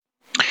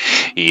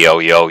Yo,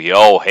 yo,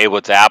 yo. Hey,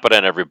 what's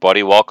happening,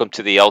 everybody? Welcome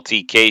to the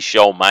LTK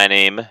show. My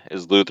name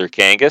is Luther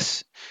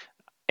Kangas,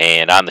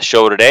 and on the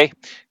show today,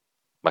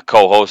 my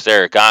co-host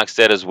Eric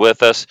Ongstead is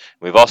with us.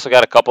 We've also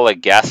got a couple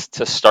of guests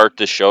to start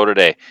the show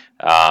today.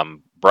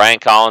 Brian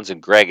Collins and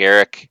Greg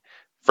Eric,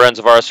 friends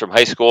of ours from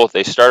high school.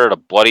 They started a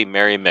Bloody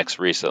Mary mix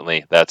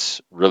recently.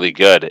 That's really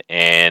good,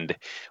 and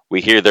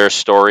we hear their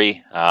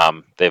story.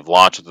 They've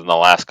launched within the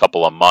last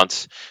couple of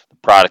months. The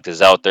product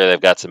is out there. They've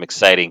got some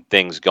exciting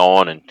things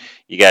going, and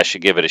you guys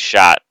should give it a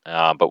shot.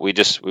 But we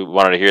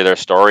wanted to hear their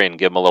story and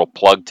give them a little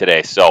plug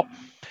today. So,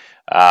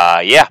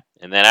 yeah.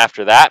 And then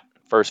after that,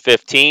 first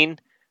 15,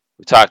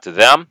 we talk to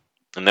them,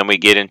 and then we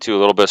get into a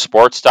little bit of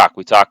sports talk.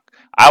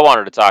 I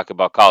wanted to talk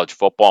about college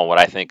football and what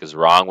I think is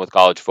wrong with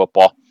college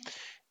football.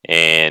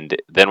 And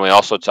then we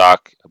also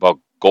talk about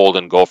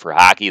Golden Gopher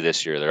hockey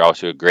this year. They're off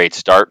to a great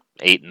start,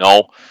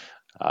 8-0.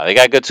 They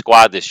got a good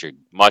squad this year,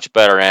 much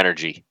better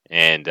energy.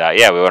 And,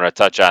 yeah, we want to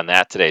touch on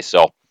that today.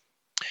 So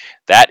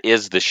that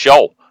is the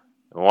show.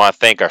 We want to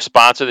thank our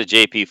sponsor, the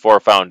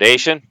JP4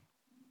 Foundation.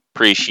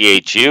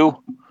 Appreciate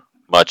you.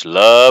 Much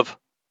love.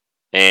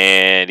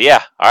 And,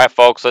 yeah, all right,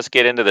 folks, let's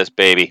get into this,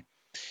 baby.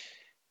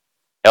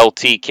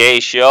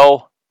 LTK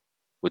show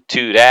with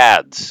two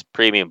dads,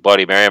 premium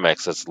Bloody Mary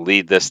mix. Let's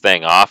lead this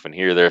thing off and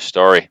hear their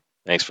story.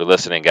 Thanks for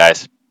listening,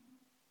 guys.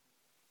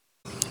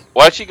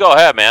 Why don't you go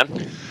ahead,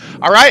 man?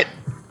 All right.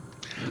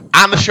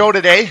 On the show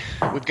today,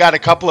 we've got a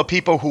couple of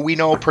people who we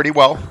know pretty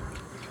well.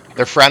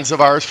 They're friends of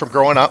ours from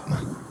growing up.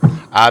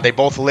 They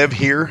both live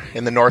here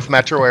in the North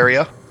Metro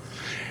area,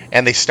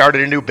 and they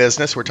started a new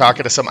business. We're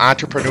talking to some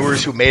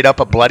entrepreneurs who made up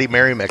a Bloody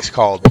Mary mix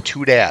called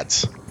Two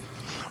Dads.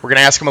 We're going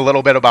to ask them a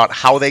little bit about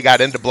how they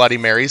got into Bloody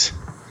Marys,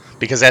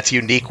 because that's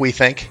unique, we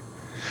think,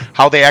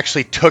 how they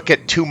actually took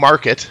it to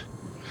market,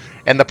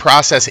 and the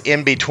process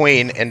in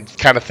between and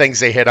kind of things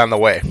they hit on the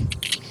way.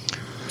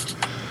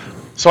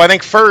 So I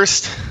think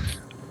first,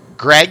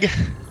 Greg,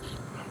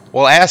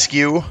 we'll ask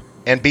you,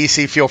 and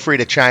BC, feel free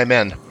to chime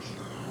in.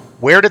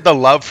 Where did the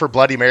love for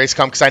Bloody Marys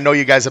come? Because I know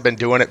you guys have been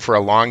doing it for a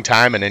long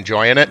time and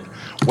enjoying it.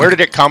 Where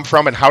did it come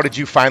from, and how did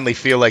you finally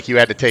feel like you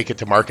had to take it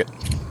to market?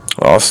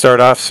 Well, I'll start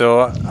off.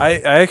 So I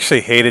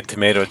actually hated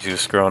tomato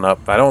juice growing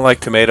up. I don't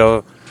like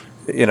tomato,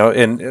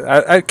 and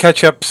I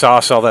ketchup,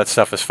 sauce, all that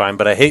stuff is fine,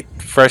 but I hate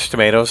fresh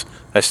tomatoes.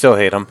 I still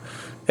hate them.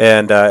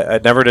 And I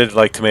never did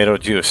like tomato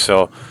juice.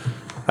 So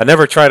I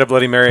never tried a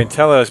Bloody Mary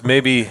until I was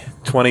maybe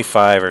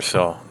 25 or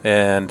so,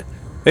 and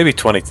maybe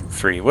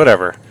 23,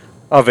 whatever.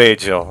 Of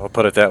age, though, I'll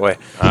put it that way.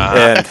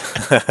 And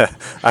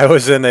I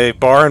was in a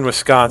bar in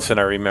Wisconsin,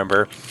 I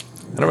remember.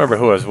 I don't remember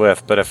who I was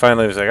with, but I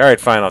finally was like, all right,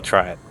 fine, I'll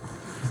try it.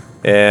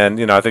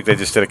 And, I think they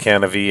just did a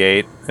can of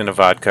V8 and a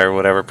vodka or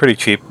whatever. Pretty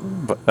cheap,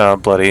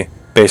 bloody,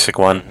 basic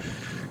one.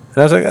 And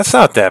I was like, that's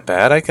not that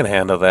bad. I can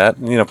handle that.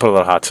 And, put a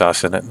little hot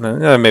sauce in it.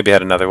 And I maybe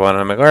had another one.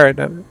 And I'm like, all right,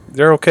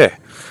 they're okay.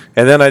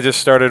 And then I just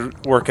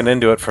started working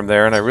into it from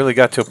there. And I really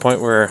got to a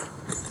point where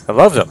I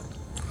loved them.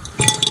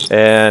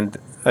 And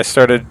I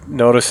started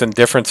noticing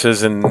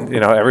differences, and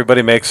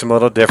everybody makes them a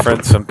little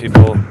different. Some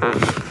people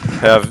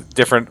have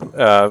different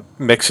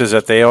mixes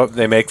that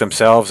they make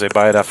themselves. They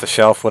buy it off the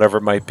shelf, whatever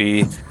it might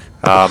be,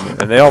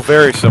 and they all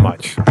vary so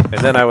much. And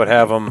then I would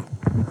have them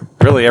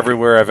really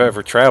everywhere I've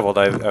ever traveled.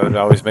 I would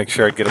always make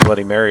sure I'd get a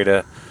Bloody Mary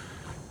to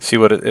see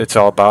what it's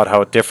all about,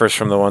 how it differs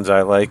from the ones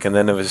I like, and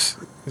then it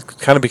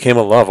kind of became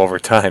a love over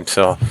time.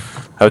 So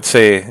I would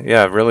say,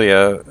 yeah, really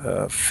a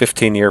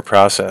 15-year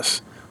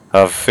process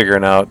of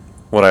figuring out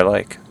what I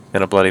like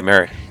in a Bloody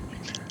Mary.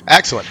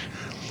 Excellent.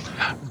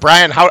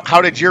 Brian,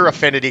 how did your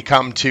affinity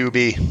come to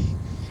be?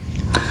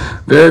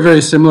 Very,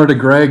 very similar to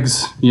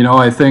Greg's.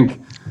 I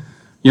think,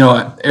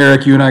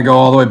 Eric, you and I go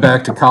all the way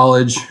back to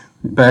college,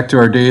 back to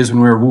our days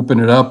when we were whooping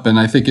it up. And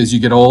I think as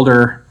you get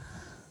older,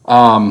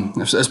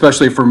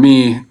 especially for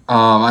me,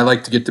 I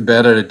like to get to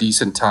bed at a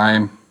decent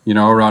time,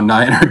 around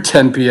 9 or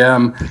 10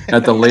 p.m.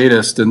 at the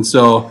latest. And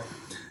so,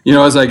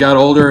 as I got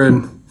older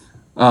and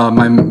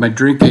my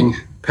drinking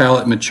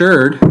palate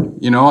matured,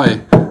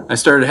 I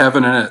started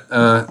having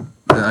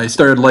I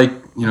started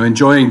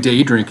enjoying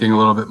day drinking a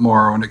little bit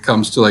more when it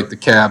comes to like the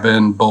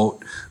cabin,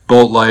 boat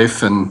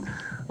life, and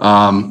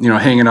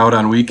hanging out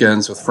on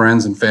weekends with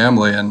friends and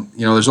family. And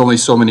there's only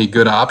so many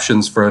good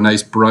options for a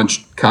nice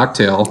brunch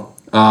cocktail.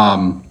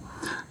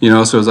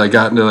 So as I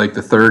got into like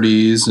the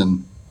 30s,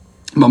 and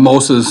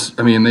mimosas,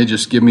 they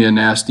just give me a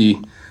nasty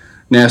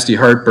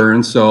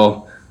heartburn.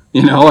 So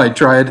I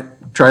tried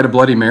a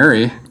Bloody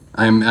Mary.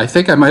 I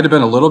think I might have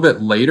been a little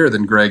bit later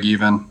than Greg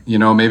even,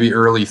 maybe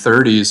early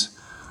 30s.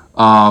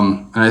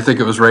 And I think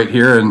it was right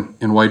here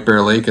in White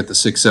Bear Lake at the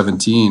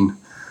 617.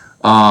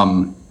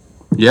 And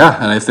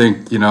I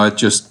think,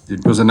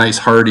 it was a nice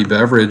hearty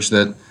beverage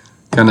that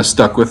kind of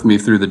stuck with me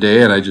through the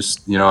day. And I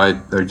just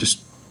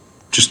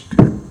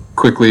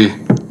quickly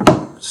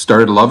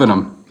started loving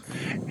them.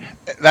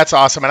 That's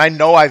awesome. And I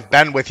know I've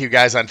been with you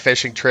guys on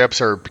fishing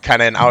trips or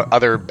kind of in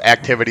other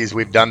activities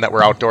we've done that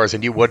were outdoors,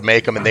 and you would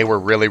make them, and they were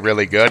really,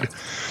 really good.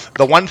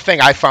 The one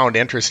thing I found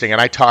interesting,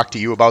 and I talked to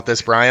you about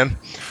this, Brian,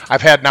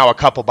 I've had now a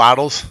couple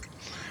bottles.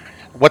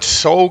 What's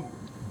so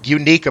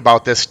unique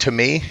about this to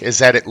me is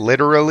that it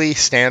literally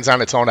stands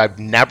on its own. I've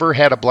never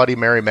had a Bloody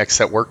Mary mix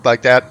that worked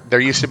like that. There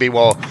used to be,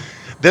 well,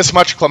 this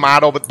much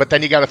Clamato, but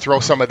then you got to throw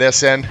some of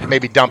this in,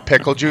 maybe dump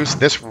pickle juice.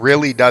 This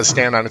really does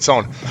stand on its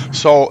own.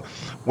 So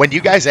when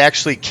you guys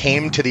actually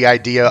came to the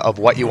idea of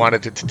what you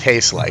wanted it to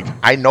taste like,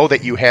 I know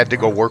that you had to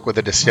go work with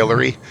a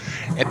distillery.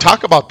 And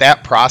talk about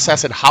that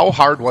process and how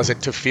hard was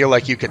it to feel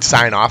like you could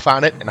sign off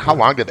on it, and how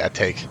long did that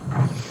take?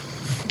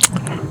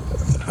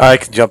 I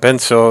can jump in.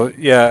 So,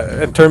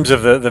 yeah, in terms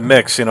of the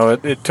mix,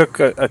 it took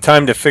a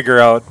time to figure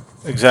out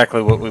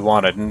exactly what we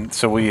wanted. And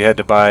so we had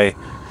to buy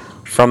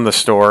from the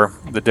store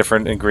the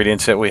different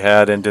ingredients that we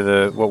had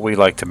into what we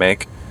like to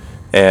make.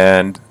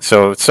 And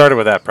so it started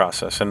with that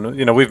process. And,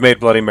 we've made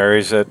Bloody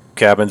Marys at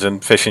cabins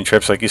and fishing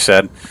trips, like you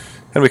said,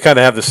 and we kind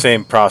of have the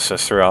same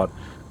process throughout,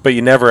 but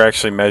you never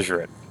actually measure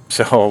it.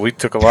 So we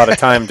took a lot of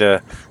time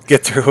to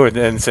get through it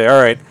and say,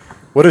 all right,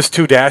 what does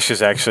 2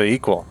 dashes actually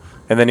equal?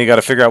 And then you got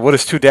to figure out what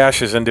is 2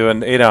 dashes into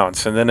an 8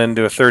 ounce, and then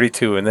into a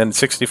 32, and then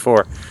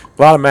 64.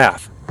 A lot of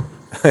math.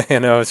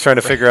 It's trying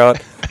to figure out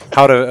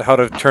how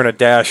to turn a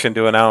dash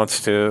into an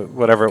ounce to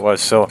whatever it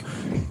was. So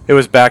it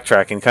was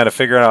backtracking, kind of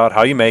figuring out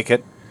how you make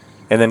it,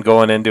 and then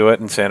going into it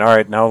and saying, all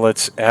right, now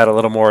let's add a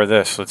little more of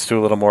this. Let's do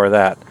a little more of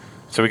that.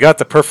 So we got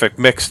the perfect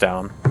mix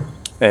down,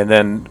 and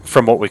then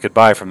from what we could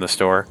buy from the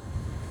store.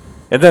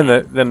 And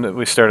then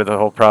we started the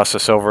whole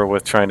process over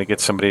with trying to get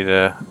somebody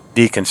to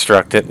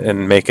deconstruct it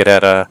and make it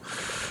at a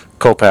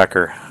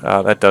co-packer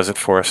that does it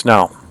for us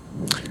now.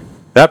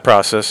 That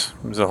process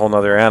is a whole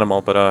nother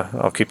animal, but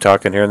I'll keep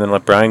talking here and then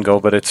let Brian go.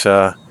 But it's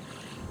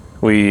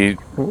we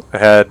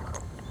had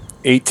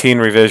 18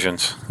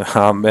 revisions,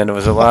 and it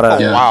was a lot of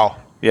Wow.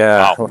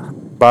 Yeah, wow.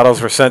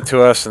 Bottles were sent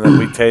to us, and then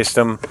we'd taste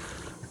them.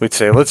 We'd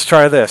say, let's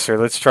try this or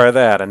let's try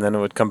that, and then it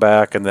would come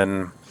back, and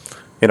then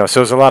so it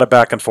was a lot of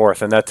back and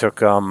forth, and that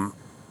took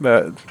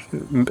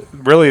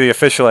really the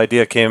official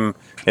idea came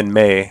in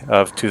May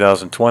of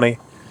 2020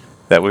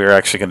 that we were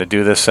actually going to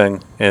do this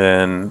thing,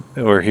 and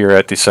we're here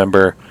at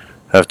December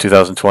of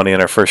 2020,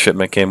 and our first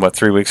shipment came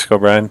 3 weeks ago,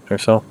 Brian, or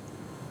so.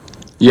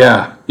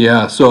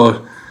 Yeah.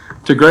 So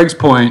to Greg's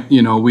point,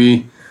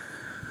 we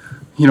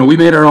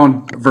made our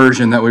own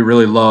version that we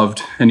really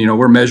loved, and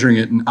we're measuring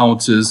it in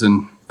ounces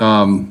and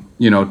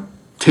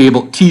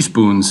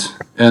teaspoons,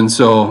 and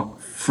so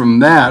from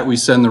that we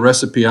send the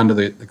recipe onto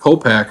the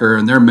co-packer,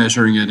 and they're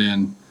measuring it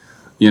in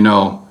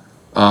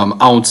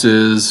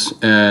ounces,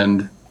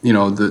 and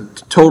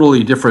the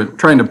totally different,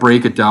 trying to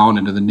break it down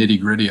into the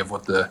nitty-gritty of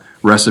what the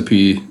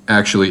recipe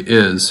actually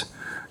is.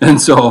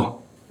 And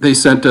so they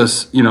sent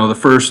us the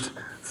first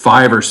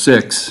 5 or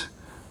 6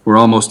 were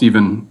almost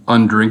even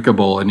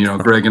undrinkable. And,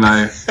 Greg and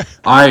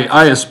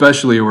I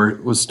especially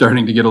was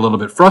starting to get a little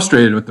bit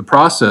frustrated with the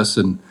process.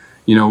 And,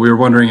 we were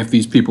wondering if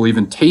these people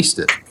even taste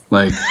it.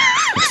 Like,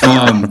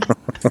 and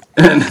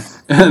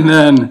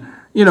then,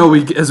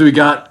 as we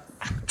got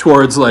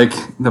towards like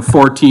the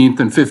 14th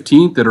and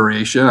 15th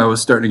iteration, I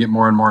was starting to get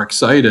more and more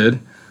excited,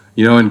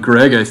 and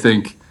Greg, I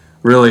think,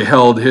 really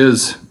held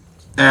his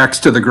axe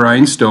to the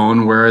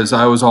grindstone, whereas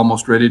I was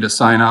almost ready to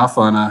sign off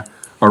on a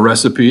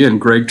recipe, and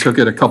Greg took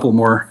it a couple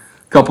more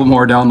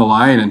down the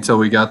line until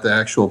we got the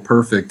actual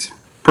perfect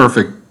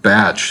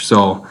batch.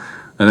 So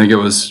I think it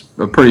was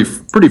a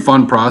pretty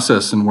fun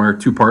process, and where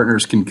 2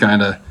 partners can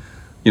kind of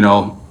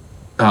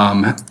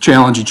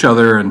challenge each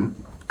other and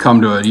come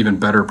to an even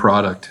better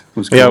product. It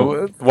was cool.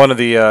 Yeah, one of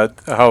the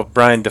how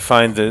Brian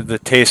defined the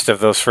taste of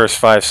those first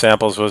 5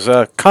 samples was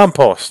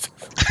compost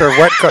or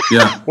wet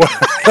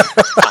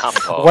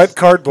wet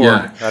cardboard.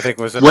 Yeah. I think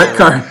was it wet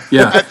card.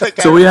 Yeah.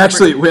 So we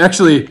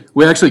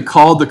actually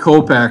called the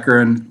co-packer,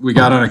 and we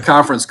got on a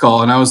conference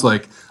call, and I was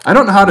like, I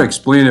don't know how to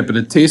explain it, but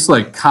it tastes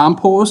like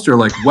compost or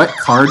like wet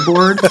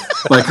cardboard.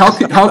 Like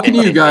how can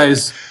you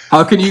guys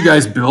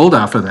build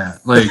off of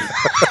that? Like,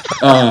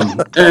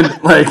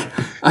 and like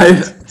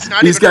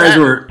these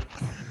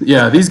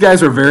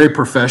guys were very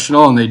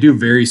professional, and they do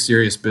very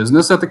serious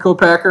business at the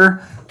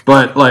co-packer.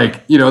 But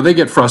like, they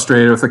get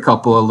frustrated with a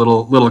couple of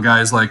little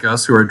guys like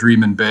us who are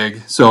dreaming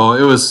big. So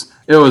it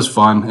was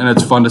fun, and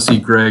it's fun to see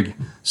Greg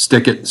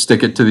stick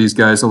it to these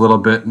guys a little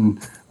bit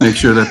and make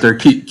sure that they're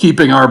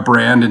keeping our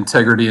brand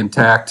integrity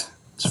intact.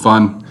 It's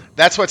fun.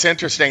 That's what's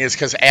interesting, is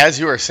because as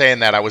you were saying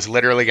that, I was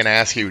literally going to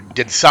ask you,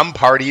 did some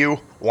part of you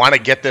want to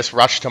get this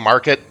rush to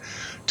market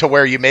to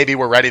where you maybe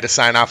were ready to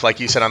sign off, like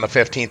you said, on the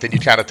 15th, and you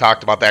kind of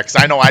talked about that?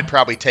 Because I know I'd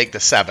probably take the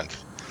 7th.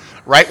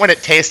 Right when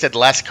it tasted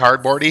less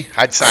cardboardy,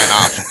 I'd sign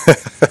off.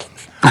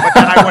 But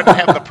then I wouldn't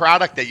have the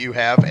product that you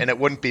have, and it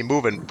wouldn't be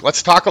moving.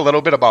 Let's talk a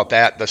little bit about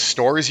that, the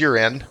stores you're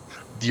in,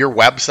 your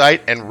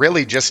website, and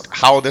really just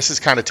how this is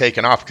kind of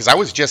taken off. Because I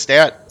was just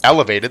at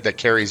Elevated, that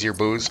carries your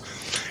booze,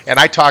 and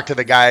I talked to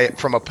the guy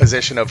from a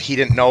position of he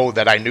didn't know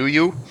that I knew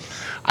you.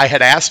 I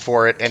had asked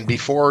for it, and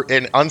before,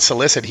 in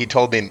unsolicited, he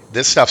told me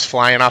this stuff's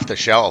flying off the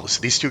shelves.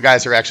 These 2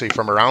 guys are actually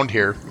from around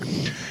here.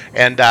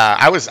 And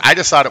I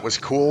just thought it was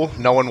cool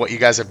knowing what you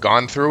guys have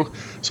gone through.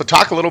 So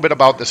talk a little bit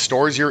about the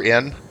stores you're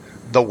in,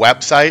 the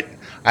website,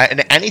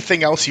 and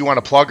anything else you want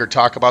to plug or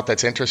talk about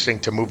that's interesting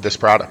to move this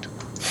product.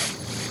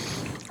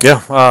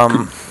 Yeah.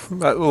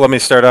 Let me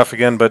start off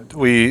again. But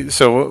we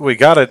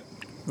got it,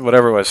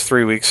 whatever it was,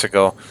 3 weeks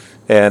ago.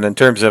 And in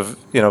terms of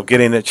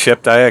getting it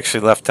shipped, I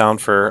actually left town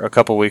for a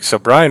couple weeks. So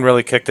Brian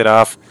really kicked it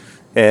off,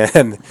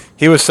 and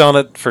he was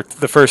selling it for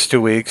the first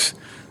 2 weeks.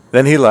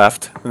 Then he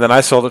left, and then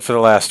I sold it for the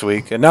last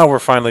week, and now we're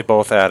finally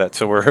both at it.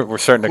 So we're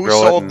starting to Who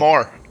grow it sold and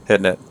more?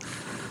 hitting it.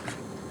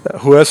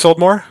 Who has sold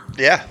more?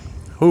 Yeah.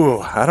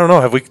 Ooh, I don't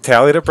know. Have we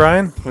tallied it,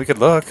 Brian? We could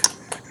look.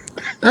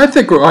 I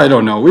think I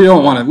don't know. We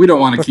don't want to. We don't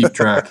want to keep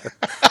track.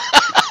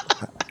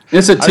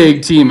 It's a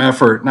tag team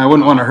effort, and I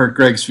wouldn't want to hurt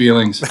Greg's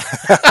feelings.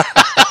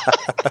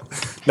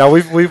 Now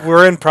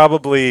we're in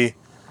probably,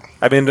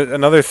 I mean,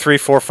 another 3,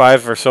 4,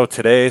 5 or so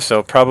today.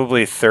 So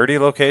probably 30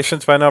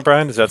 locations by now,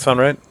 Brian. Does that sound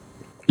right?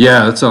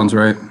 Yeah, that sounds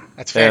right.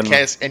 That's And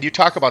fantastic. And you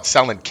talk about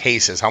selling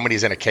cases. How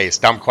many's in a case?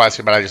 Dumb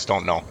question, but I just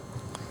don't know.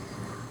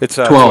 it's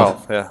 12.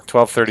 12. Yeah,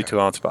 12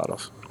 32-ounce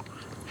bottles.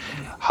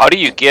 How do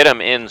you get them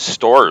in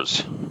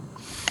stores?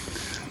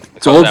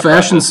 It's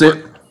old-fashioned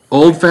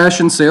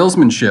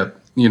salesmanship.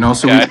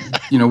 So Okay.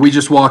 we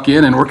just walk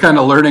in and we're kind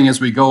of learning as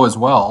we go as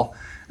well.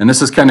 And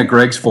this is kind of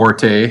Greg's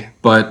forte,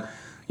 but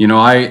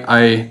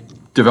I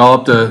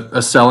developed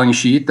a selling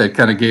sheet that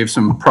kind of gave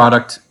some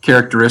product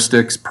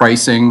characteristics,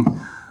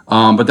 pricing.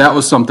 But that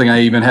was something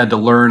I even had to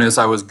learn as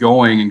I was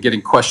going and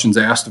getting questions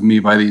asked of me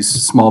by these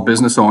small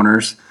business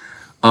owners.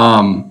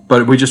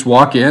 But we just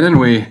walk in and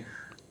we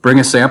bring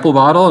a sample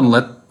bottle and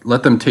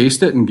let them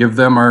taste it and give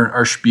them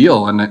our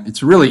spiel. And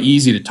it's really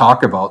easy to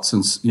talk about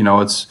since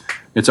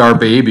it's our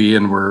baby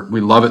and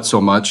we love it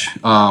so much.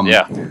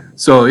 Yeah.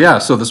 So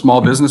the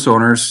small business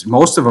owners,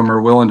 most of them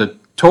are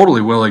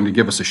totally willing to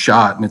give us a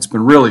shot, and it's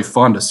been really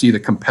fun to see the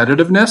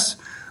competitiveness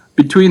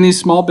between these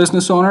small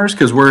business owners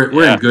because we're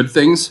Yeah. in good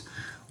things.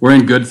 We're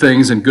in good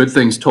things, and good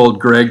things told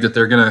Greg that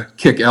they're going to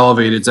kick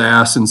Elevated's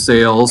ass in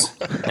sales.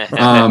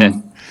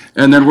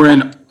 And then we're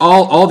in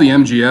all the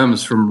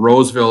MGMs from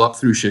Roseville up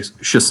through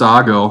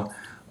Chisago.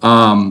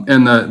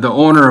 And the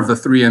owner of the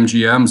 3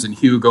 MGMs in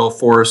Hugo,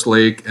 Forest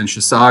Lake, and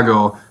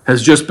Chisago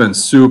has just been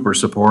super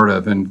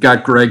supportive and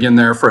got Greg in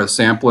there for a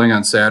sampling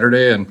on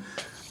Saturday. And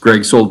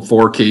Greg sold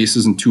 4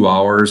 cases in 2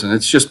 hours. And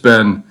it's just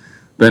been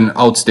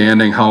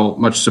outstanding how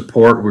much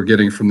support we're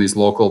getting from these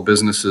local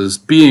businesses,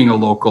 being a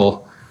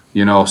local,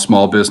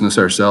 small business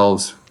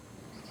ourselves.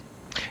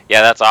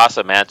 Yeah, that's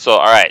awesome, man. So,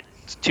 all right,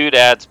 it's Two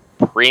Dads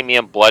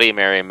Premium Bloody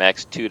Mary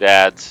Mix.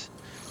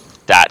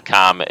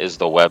 twodad's.com is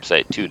the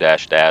website.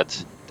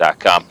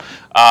 2-dads.com.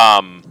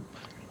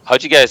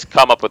 How'd you guys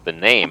come up with the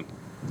name?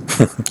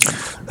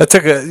 That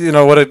took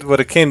what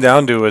it came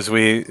down to is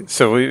we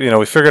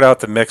figured out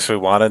the mix we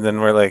wanted, and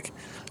then we're like,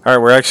 all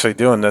right, we're actually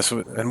doing this,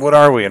 and what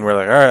are we? And we're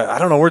like, all right, I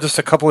don't know, we're just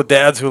a couple of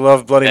dads who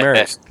love Bloody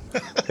Marys,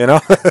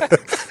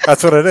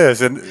 that's what it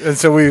is. And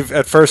so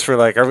at first we're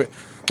like,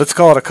 let's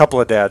call it a couple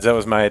of dads. That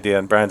was my idea,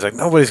 and Brian's like,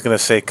 nobody's gonna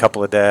say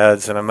couple of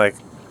dads, and I'm like,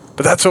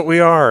 but that's what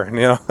we are,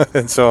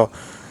 and so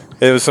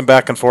it was some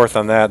back and forth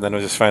on that, and then it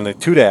was just finally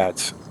two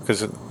dads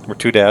because we're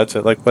two dads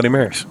that like Bloody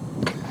Marys.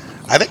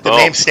 I think the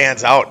name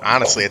stands out.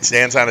 Honestly, it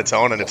stands on its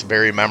own and it's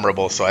very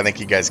memorable. So I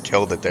think you guys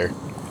killed it there.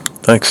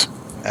 Thanks.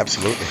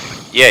 Absolutely.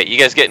 Yeah, you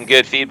guys getting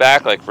good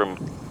feedback, like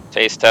from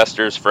taste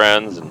testers,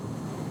 friends, and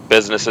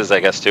businesses,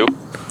 I guess, too?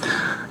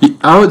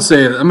 I would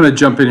say, I'm going to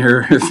jump in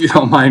here if you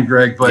don't mind,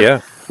 Greg, but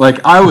Yeah.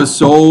 I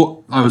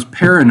was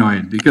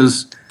paranoid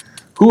because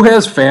who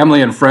has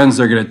family and friends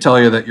that are going to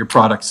tell you that your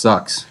product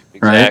sucks,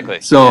 Exactly.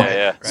 right? So,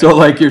 Yeah.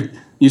 so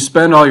you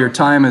spend all your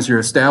time as you're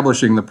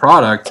establishing the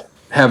product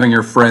having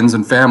your friends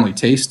and family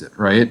taste it,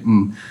 right?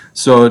 And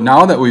so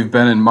now that we've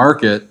been in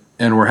market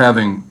and we're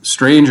having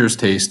strangers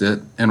taste it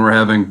and we're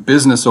having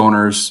business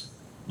owners,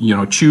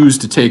 choose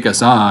to take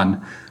us on, I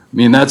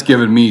mean, that's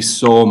given me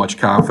so much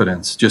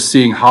confidence. Just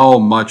seeing how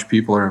much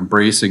people are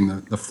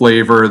embracing the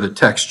flavor, the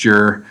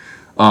texture,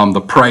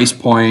 the price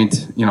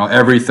point,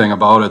 everything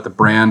about it. The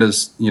brand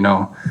is,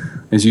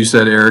 as you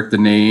said, Eric, the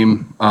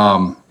name.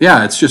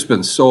 It's just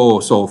been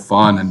so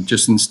fun and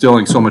just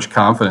instilling so much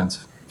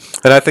confidence.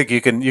 And I think you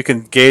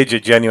can gauge a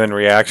genuine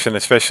reaction,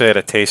 especially at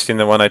a tasting.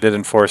 The one I did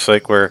in Forest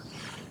Lake, where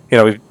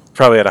we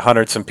probably had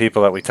 100 some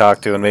people that we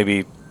talked to, and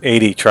maybe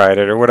 80 tried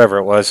it or whatever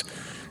it was,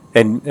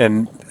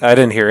 and I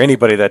didn't hear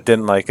anybody that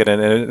didn't like it,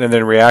 and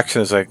then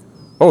reaction is like,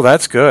 oh,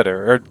 that's good,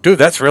 or dude,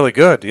 that's really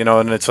good,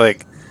 and it's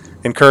like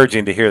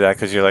encouraging to hear that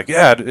because you're like,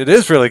 yeah, it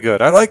is really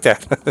good. I like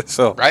that.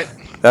 So Right.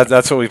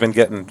 that's what we've been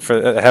getting.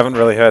 I haven't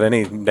really had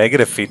any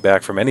negative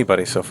feedback from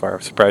anybody so far,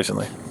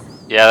 surprisingly.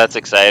 Yeah, that's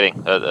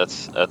exciting.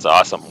 That's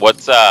awesome.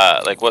 What's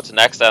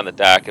next on the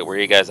docket? Where are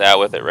you guys at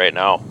with it right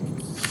now?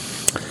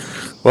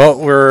 Well,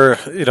 we're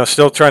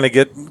still trying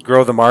to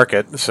grow the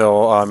market.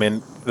 So I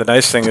mean, the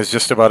nice thing is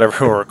just about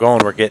everywhere we're going,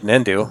 we're getting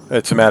into.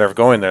 It's a matter of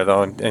going there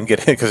though and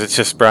getting, because it's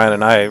just Brian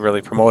and I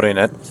really promoting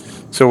it.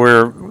 So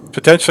we're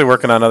potentially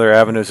working on other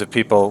avenues of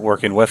people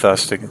working with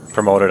us to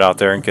promote it out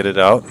there and get it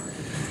out.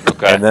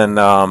 Okay. And then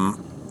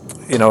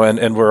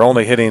and we're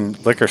only hitting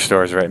liquor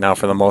stores right now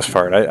for the most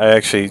part. I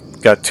actually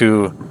got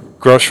 2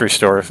 grocery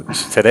stores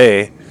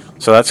today,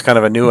 so that's kind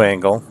of a new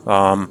angle.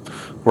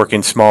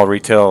 working small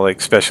retail,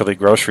 like specialty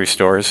grocery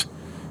stores,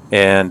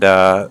 and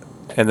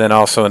then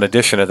also in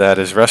addition to that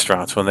is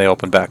restaurants when they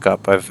open back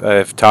up.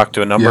 I've talked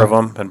to a number of Yep.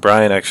 them, and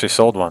Brian actually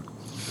sold one.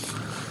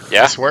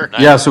 Yeah. Nice work.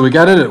 Yeah, Nice. so we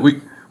got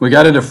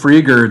into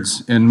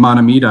Freegirds in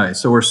Montemedi,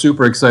 so we're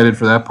super excited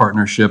for that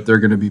partnership. They're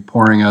going to be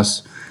pouring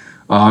us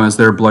as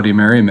their Bloody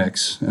Mary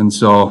mix, and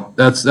so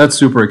that's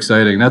super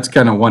exciting. That's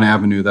kind of one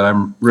avenue that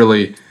I'm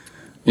really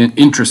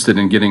interested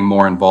in getting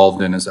more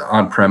involved in, is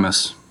on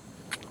premise.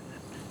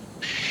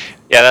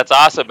 Yeah, that's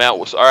awesome, man.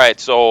 All right,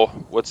 so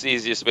what's the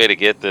easiest way to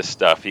get this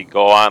stuff? You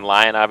go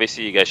online,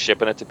 obviously. You guys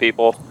shipping it to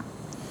people,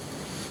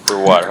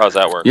 or what? How's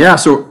that work? Yeah,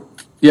 so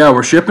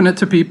we're shipping it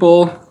to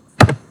people.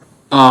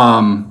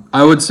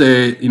 I would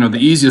say, the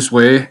easiest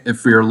way,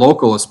 if you're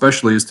local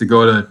especially, is to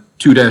go to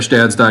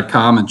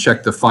 2-dads.com and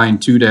check the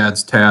Find 2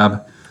 Dads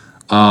tab.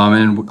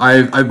 And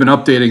I've been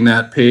updating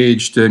that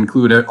page to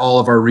include all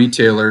of our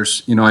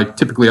retailers. I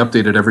typically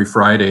update it every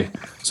Friday,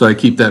 so I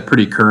keep that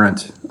pretty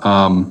current.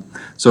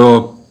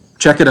 So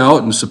check it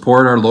out and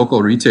support our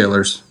local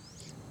retailers.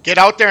 Get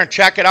out there and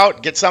check it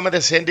out. Get some of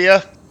this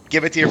India.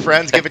 Give it to your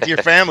friends. Give it to your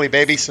family,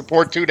 baby.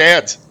 Support 2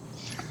 Dads.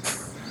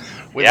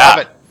 We love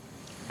it.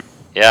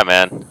 Yeah,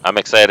 man. I'm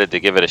excited to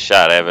give it a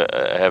shot.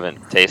 I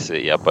haven't tasted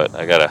it yet, but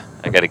I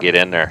gotta get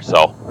in there.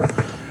 So,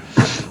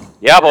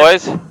 yeah,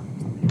 boys.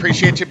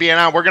 Appreciate you being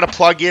on. We're going to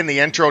plug in the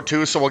intro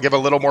too, so we'll give a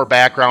little more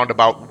background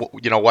about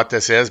what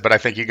this is, but I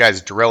think you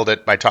guys drilled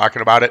it by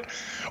talking about it.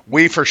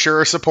 We for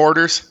sure are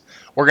supporters.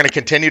 We're going to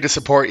continue to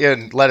support you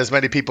and let as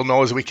many people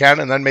know as we can,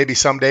 and then maybe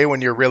someday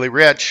when you're really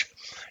rich,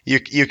 you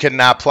can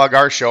plug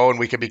our show and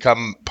we can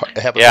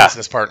have a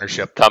business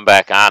partnership. Come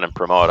back on and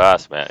promote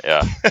us, man.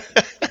 Yeah.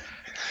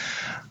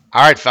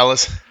 All right,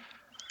 fellas.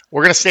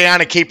 We're going to stay on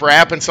and keep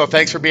rapping, so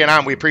thanks for being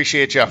on. We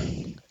appreciate you.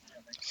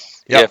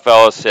 Yeah,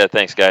 fellas. Yeah,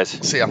 thanks, guys.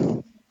 See ya.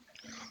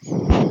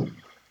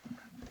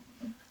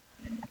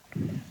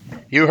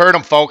 You heard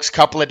them, folks.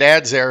 Couple of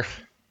dads there.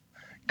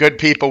 Good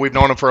people. We've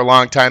known them for a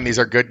long time. These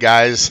are good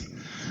guys,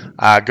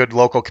 good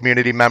local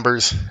community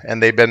members,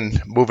 and they've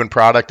been moving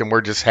product, and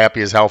we're just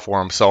happy as hell for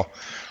them. So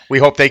we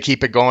hope they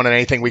keep it going, and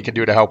anything we can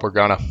do to help, we're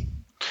gonna.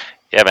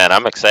 Yeah, man.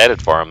 I'm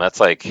excited for them.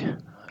 That's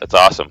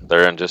awesome.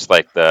 They're in just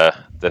like the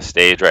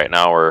stage right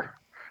now where,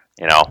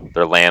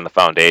 they're laying the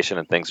foundation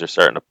and things are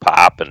starting to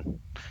pop, and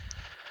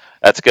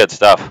that's good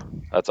stuff.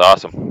 That's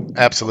awesome.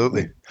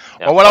 Absolutely.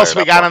 Yeah, Well, what else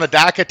we got on the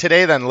docket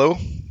today then, Lou?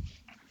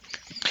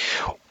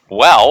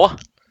 Well,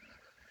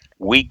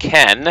 we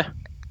can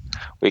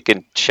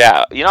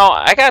chat.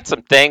 I got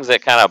some things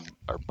that kind of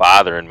are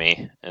bothering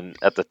me, and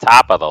at the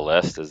top of the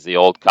list is the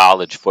old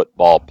college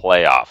football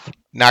playoff.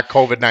 Not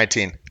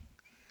COVID-19.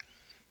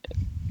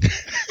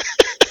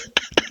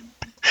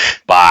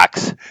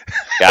 Box.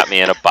 Got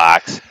me in a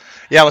box.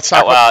 Yeah, let's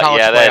talk about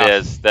college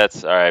playoff.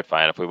 That's all right,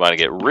 fine, if we want to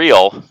get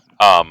real.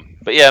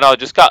 But yeah, no,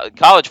 just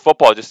college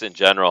football just in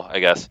general, I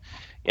guess.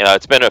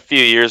 It's been a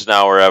few years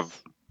now where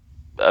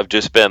I've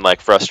just been like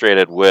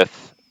frustrated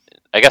with,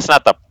 I guess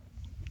not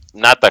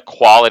the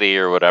quality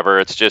or whatever,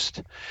 it's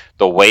just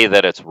the way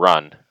that it's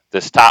run.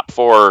 This top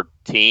 4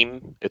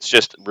 team, it's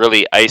just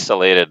really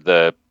isolated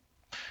the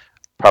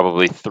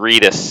probably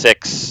 3 to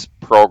 6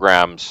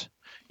 programs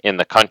in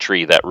the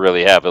country that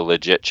really have a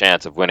legit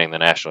chance of winning the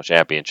national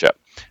championship.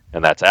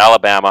 And that's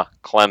Alabama,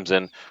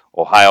 Clemson,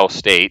 Ohio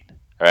State.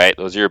 All right,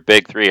 those are your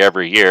big 3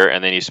 every year,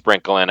 and then you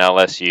sprinkle in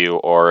LSU,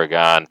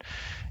 Oregon,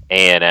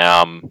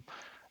 A&M,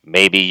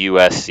 maybe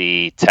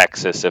USC,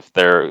 Texas if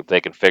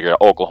they can figure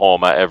out,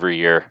 Oklahoma every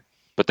year.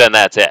 But then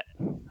that's it.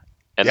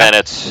 And then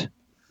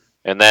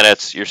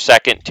it's your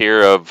second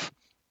tier of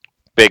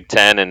Big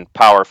 10 and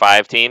Power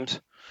 5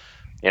 teams,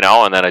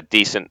 and then a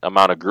decent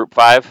amount of Group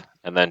 5,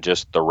 and then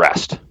just the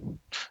rest.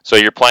 So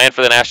you're playing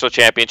for the national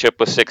championship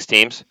with 6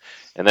 teams,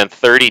 and then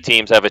 30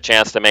 teams have a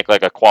chance to make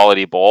like a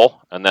quality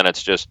bowl, and then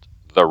it's just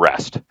the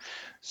rest.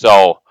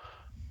 So,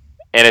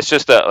 and it's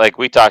just like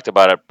we talked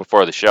about it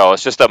before the show,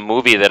 it's just a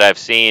movie that I've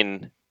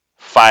seen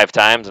 5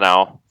 times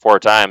now, 4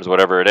 times,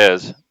 whatever it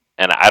is,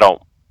 and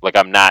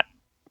I'm not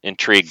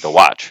intrigued to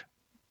watch.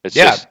 It's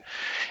just,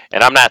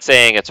 and I'm not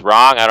saying it's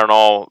wrong. I don't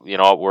know,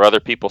 where other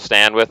people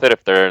stand with it,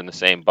 if they're in the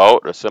same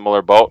boat or a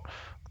similar boat,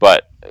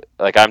 but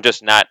like I'm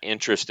just not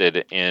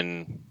interested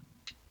in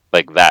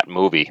like that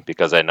movie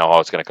because I know how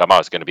it's going to come out.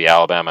 It's going to be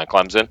Alabama and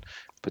Clemson,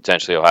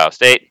 potentially Ohio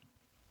State,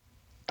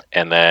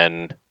 and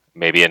then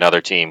maybe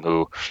another team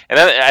who. And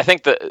then I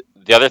think the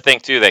other thing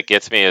too that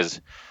gets me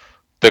is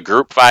the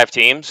Group 5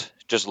 teams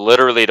just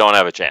literally don't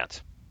have a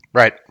chance.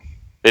 Right.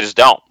 They just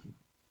don't.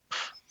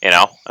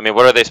 I mean,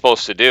 what are they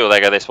supposed to do?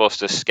 Like, are they supposed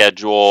to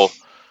schedule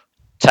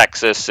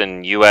Texas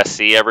and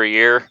USC every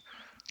year?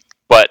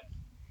 But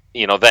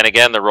then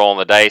again, they're rolling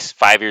the dice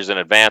 5 years in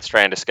advance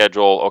trying to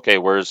schedule, okay,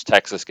 where's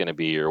Texas going to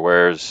be, or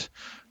where's,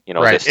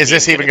 right. Is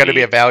this even going to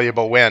be a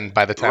valuable win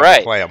by the time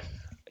we play them?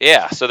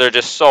 Yeah, so they're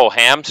just so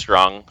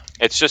hamstrung.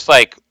 It's just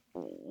like,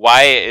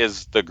 why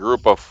is the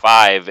Group of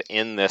 5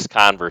 in this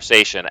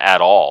conversation at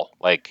all?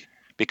 Like,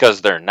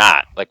 because they're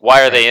not. Like,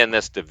 why are they in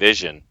this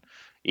division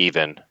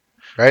even?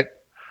 Right.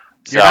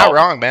 You're not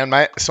wrong, man.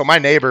 My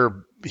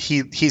neighbor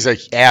he's an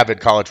avid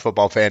college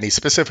football fan. He's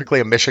specifically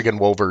a Michigan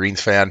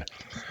Wolverines fan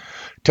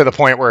to the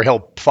point where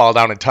he'll fall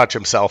down and touch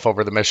himself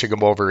over the Michigan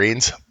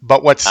Wolverines.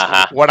 But what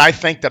I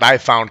think that I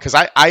found, because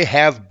I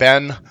have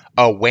been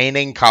a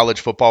waning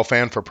college football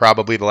fan for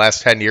probably the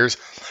last 10 years.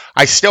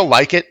 I still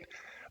like it,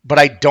 but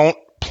I don't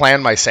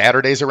plan my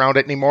Saturdays around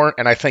it anymore.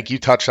 And I think you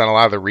touched on a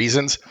lot of the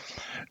reasons.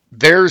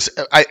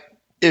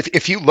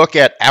 If you look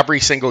at every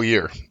single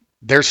year,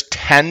 there's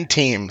 10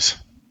 teams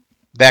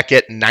that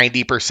get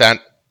 90%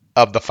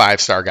 of the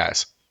 5-star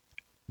guys.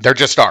 There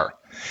just are.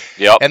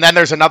 Yep. And then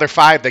there's another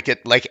 5 that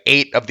get like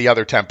 8 of the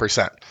other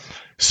 10%.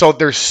 So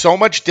there's so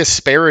much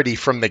disparity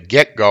from the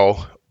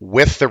get-go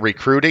with the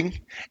recruiting.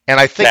 And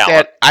I think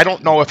that I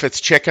don't know if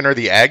it's chicken or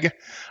the egg.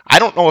 I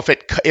don't know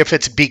if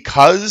it's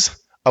because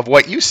of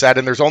what you said,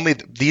 and there's only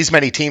these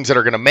many teams that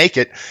are going to make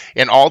it,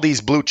 and all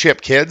these blue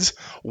chip kids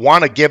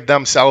want to give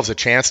themselves a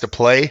chance to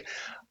play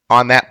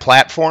on that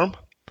platform,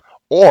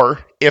 or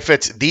if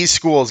it's these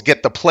schools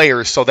get the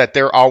players so that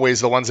they're always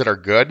the ones that are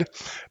good.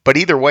 But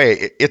either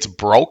way, it's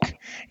broke,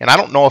 and I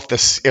don't know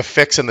if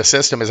fixing the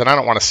system is, and I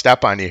don't want to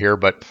step on you here,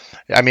 but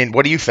I mean,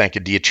 what do you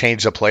think? Do you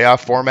change the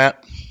playoff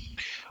format?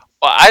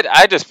 Well,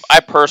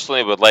 I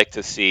personally would like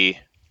to see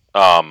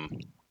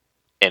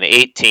an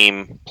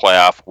 8-team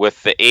playoff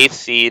with the 8th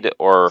seed,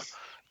 or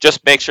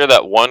just make sure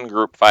that one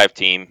Group 5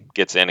 team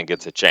gets in and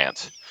gets a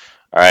chance.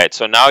 All right,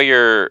 so now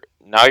you're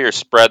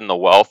spreading the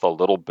wealth a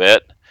little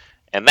bit,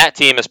 and that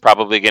team is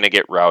probably going to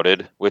get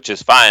routed, which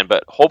is fine.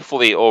 But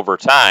hopefully over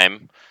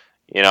time,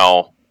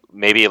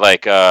 maybe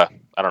like I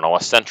don't know,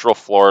 a Central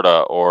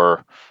Florida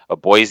or a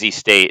Boise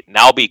State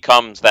now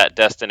becomes that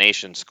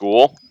destination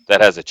school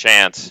that has a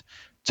chance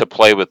to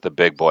play with the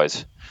big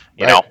boys.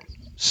 You know,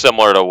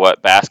 similar to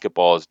what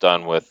basketball has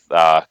done with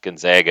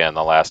Gonzaga in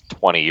the last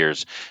 20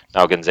 years.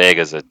 Now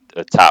Gonzaga is a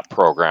top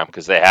program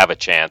because they have a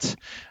chance.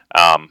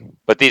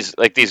 But these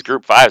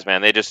Group 5s,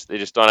 man, they just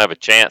don't have a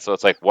chance. So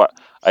it's like, what?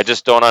 I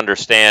just don't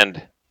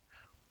understand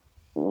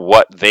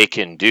what they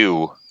can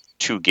do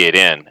to get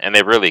in, and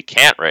they really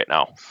can't right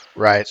now.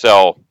 Right.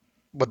 So,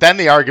 but then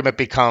the argument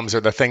becomes, or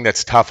the thing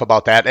that's tough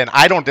about that, and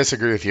I don't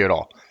disagree with you at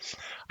all.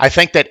 I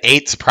think that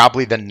 8's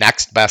probably the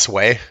next best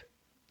way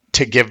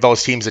to give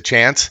those teams a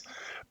chance.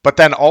 But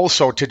then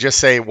also to just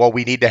say, well,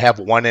 we need to have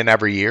one in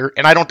every year.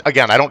 And I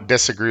don't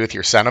disagree with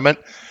your sentiment.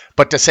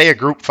 But to say a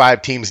Group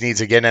 5 teams needs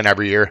to get in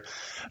every year,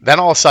 then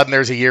all of a sudden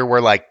there's a year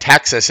where like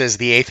Texas is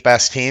the 8th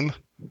best team,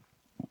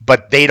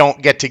 but they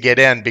don't get to get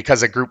in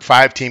because a Group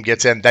 5 team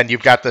gets in. Then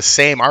you've got the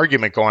same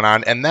argument going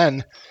on. And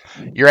then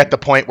you're at the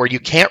point where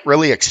you can't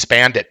really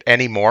expand it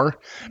anymore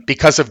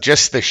because of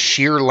just the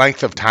sheer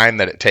length of time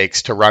that it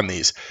takes to run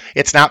these.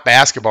 It's not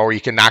basketball where you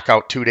can knock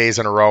out 2 days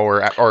in a row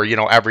or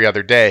every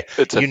other day.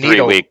 It's a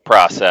 3-week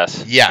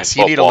process. Yes,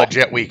 you need a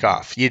legit week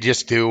off. You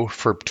just do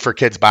for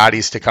kids'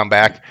 bodies to come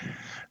back.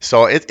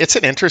 So it's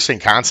an interesting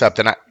concept,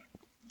 and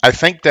I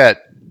think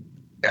that,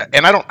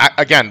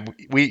 and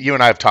you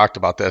and I have talked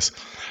about this.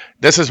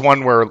 This is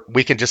one where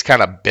we can just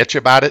kind of bitch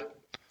about it,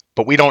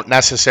 but we don't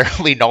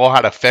necessarily know how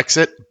to fix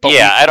it. But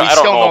I don't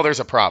still know. know there's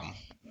a problem.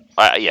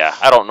 I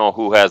don't know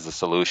who has the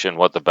solution,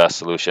 what the best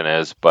solution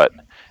is, but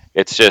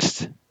it's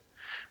just,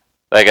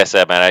 like I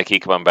said, man, I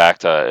keep coming back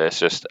to, it's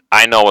just,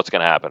 I know what's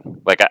going to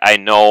happen. Like, I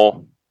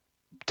know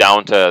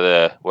down to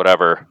the,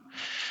 whatever,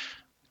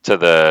 to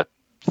the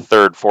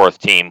 3rd, 4th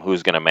team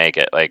who's going to make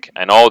it. Like,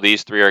 I know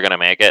these 3 are going to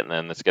make it, and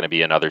then it's going to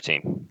be another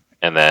team.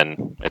 And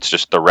then it's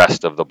just the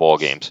rest of the bowl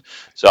games.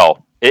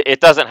 So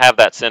it doesn't have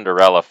that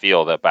Cinderella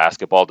feel that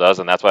basketball does,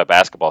 and that's why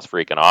basketball's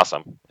freaking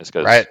awesome.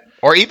 Right.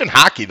 Or even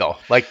hockey, though.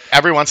 Like,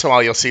 every once in a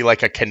while you'll see,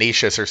 like, a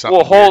Canisius or something.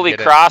 Well, Holy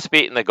Cross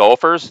beating the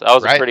Gophers, that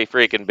was a pretty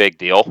freaking big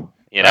deal,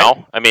 you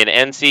know? I mean,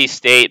 NC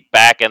State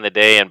back in the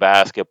day in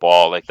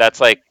basketball, like,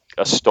 that's, like,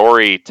 a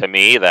story to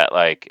me that,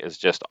 like, is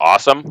just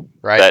awesome.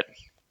 Right. That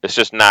it's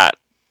just not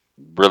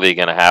really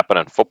going to happen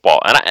in football.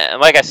 And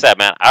like I said,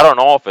 man, I don't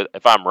know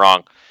if I'm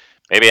wrong.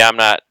 Maybe I'm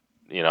not,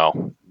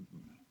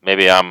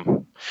 maybe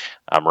I'm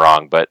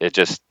wrong, but it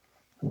just...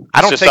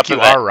 I don't think you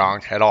are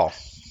wrong at all.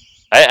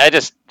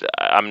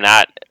 I'm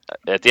not,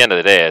 at the end of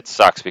the day, it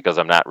sucks because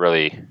I'm not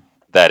really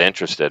that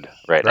interested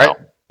right now.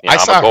 I'm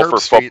a Gopher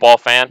football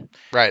fan.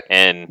 Right.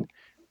 And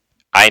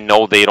I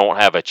know they don't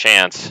have a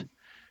chance.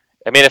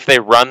 I mean, if they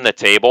run the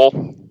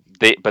table,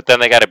 but then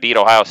they got to beat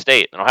Ohio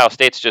State. And Ohio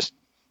State's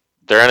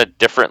they're in a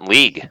different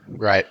league.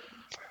 Right.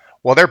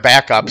 Well, they're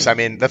backups. I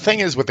mean, the thing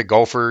is with the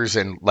Gophers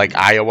and like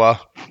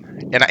Iowa,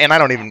 and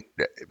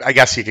I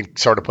guess you can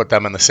sort of put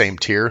them in the same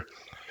tier.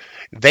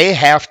 They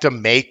have to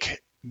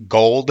make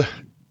gold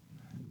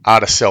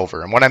out of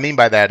silver. And what I mean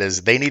by that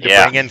is they need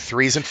to bring in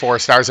 3s and 4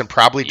 stars and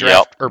probably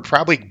draft or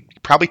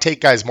probably take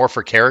guys more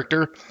for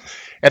character,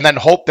 and then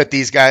hope that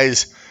these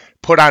guys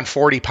put on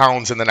 40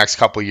 pounds in the next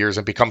couple of years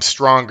and become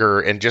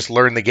stronger and just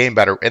learn the game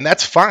better. And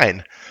that's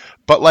fine.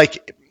 But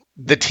like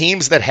the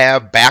teams that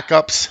have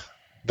backups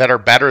that are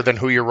better than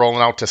who you're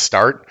rolling out to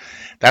start,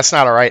 that's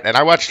not all right. And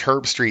I watched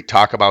Herb Street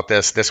talk about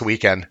this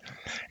weekend,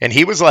 and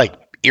he was like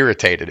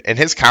irritated. And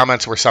his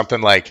comments were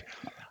something like,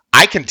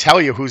 I can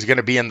tell you who's going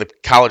to be in the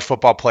college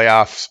football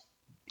playoffs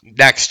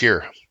next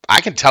year.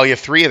 I can tell you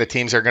 3 of the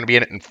teams are going to be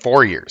in it in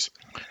 4 years.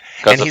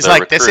 because And of he's their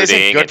like, this isn't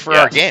recruiting good and for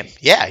our yes. game.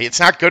 Yeah, it's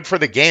not good for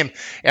the game.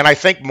 And I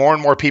think more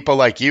and more people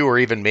like you or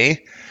even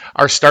me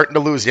are starting to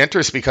lose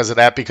interest because of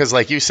that. Because,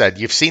 like you said,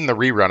 you've seen the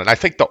rerun. And I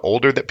think the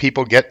older that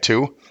people get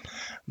too,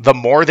 the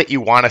more that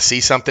you want to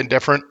see something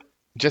different.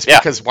 Just Yeah.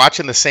 because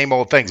watching the same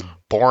old thing's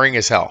boring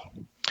as hell.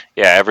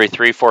 Yeah, every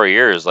 3-4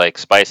 years, like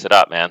spice it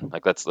up, man.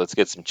 Like let's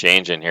get some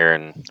change in here,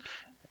 and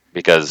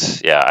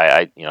because yeah,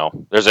 I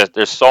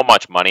there's so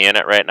much money in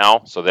it right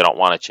now, so they don't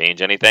want to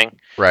change anything.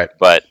 Right.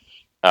 But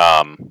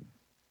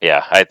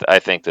yeah, I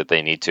think that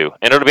they need to,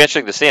 and it'll be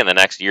interesting to see in the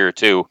next year or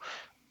two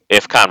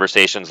if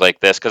conversations like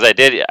this, because I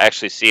did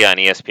actually see on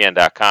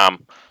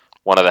ESPN.com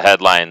one of the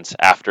headlines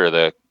after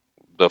the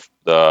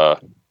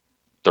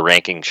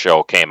ranking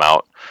show came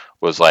out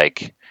was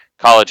like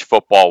college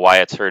football, why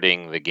it's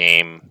hurting the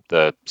game,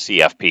 the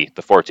CFP,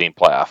 the 14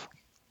 playoff.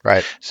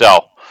 Right. So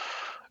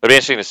it'll be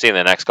interesting to see in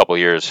the next couple of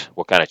years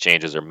what kind of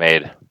changes are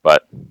made.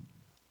 But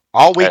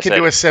all we can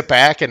do is sit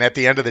back and at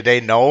the end of the day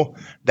know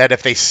that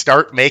if they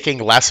start making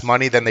less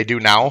money than they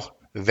do now,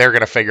 they're going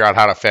to figure out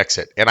how to fix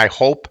it. And I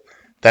hope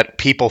that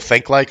people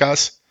think like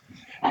us.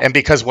 And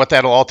because what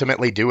that'll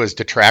ultimately do is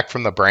detract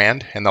from the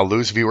brand, and they'll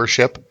lose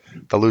viewership,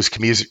 they'll lose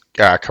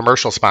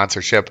commercial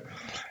sponsorship.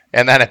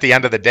 And then at the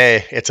end of the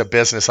day, it's a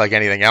business like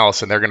anything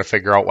else, and they're going to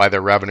figure out why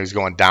their revenue's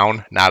going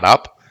down, not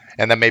up.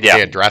 And then maybe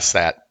they address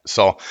that.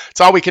 So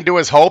it's all we can do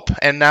is hope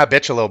and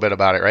bitch a little bit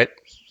about it, right?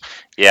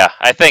 Yeah,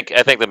 I think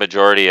the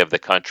majority of the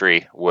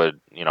country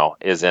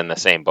is in the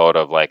same boat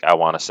of like, I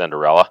want a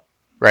Cinderella.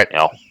 Right.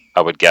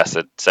 I would guess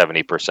that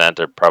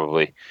 70% are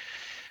probably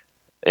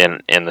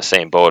in the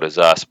same boat as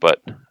us. But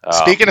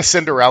speaking of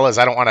Cinderellas,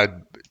 I don't want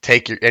to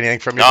take anything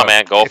from you. No,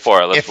 man, go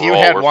for it. Let's if you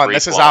roll. had We're one,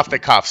 this is flowing. off the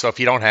cuff. So if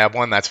you don't have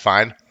one, that's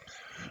fine.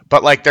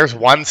 But like, there's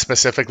one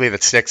specifically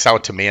that sticks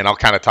out to me, and I'll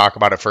kind of talk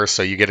about it first,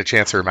 so you get a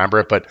chance to remember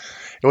it. But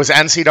it was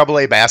an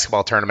NCAA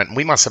basketball tournament, and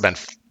we must have been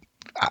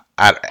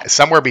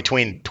somewhere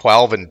between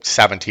 12 and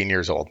 17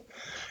 years old.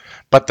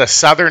 But the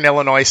Southern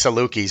Illinois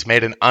Salukis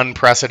made an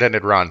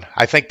unprecedented run.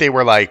 I think they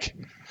were like,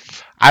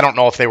 I don't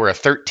know if they were a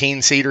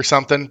 13 seed or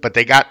something, but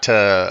they got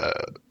to,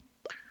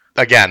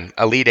 again,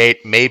 Elite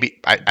Eight, maybe,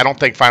 I don't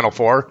think Final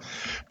Four.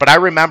 But I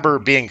remember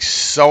being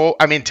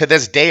to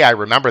this day, I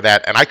remember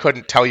that, and I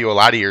couldn't tell you a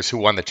lot of years who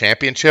won the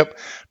championship,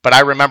 but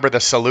I remember the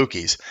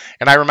Salukis.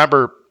 And I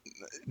remember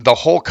the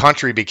whole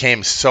country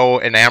became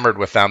so enamored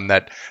with them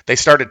that they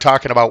started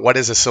talking about what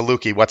is a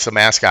Saluki, what's the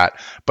mascot.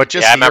 But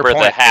just I remember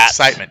the hat,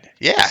 excitement.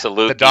 Yeah,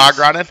 the dog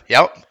running.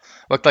 Yep,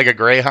 looked like a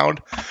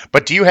greyhound.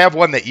 But do you have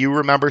one that you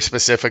remember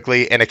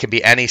specifically, and it could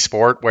be any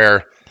sport,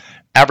 where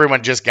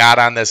everyone just got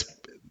on this,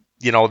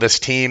 this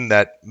team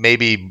that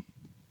maybe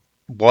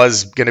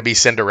was going to be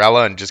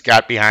Cinderella and just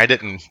got behind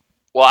it? And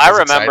well, I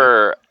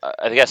remember,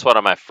 I guess one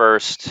of my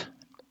first,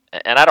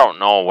 and I don't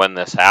know when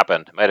this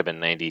happened. It might have been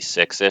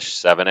 96-ish,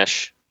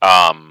 7-ish.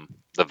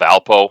 The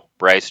Valpo,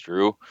 Bryce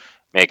Drew,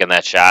 making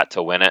that shot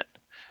to win it.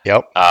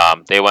 Yep.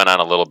 They went on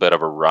a little bit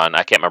of a run.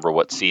 I can't remember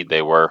what seed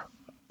they were.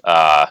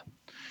 But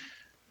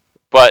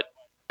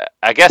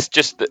I guess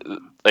just the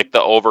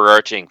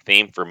overarching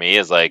theme for me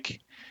is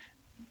like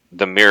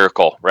the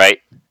miracle, right?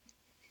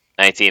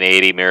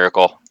 1980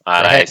 miracle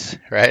on ice.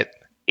 Right.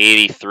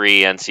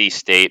 83 NC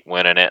State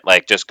winning it,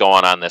 like just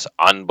going on this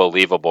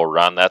unbelievable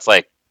run. That's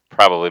like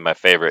probably my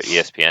favorite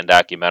ESPN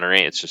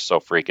documentary. It's just so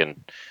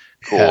freaking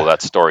cool,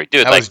 that story.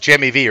 Dude, that was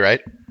Jimmy V,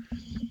 right?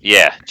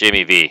 Yeah,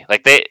 Jimmy V.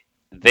 Like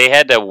they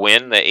had to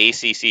win the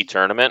ACC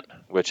tournament,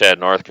 which had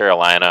North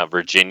Carolina,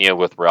 Virginia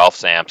with Ralph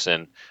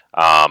Sampson.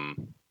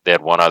 They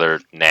had one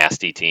other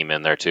nasty team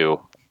in there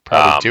too.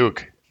 Probably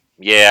Duke.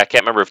 Yeah, I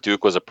can't remember if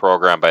Duke was a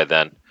program by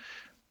then.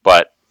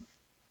 But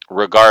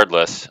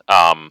regardless,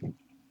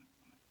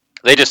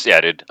 they just,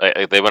 dude,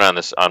 they went on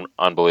this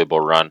unbelievable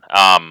run.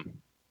 I'm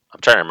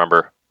trying to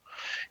remember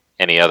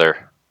any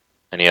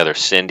other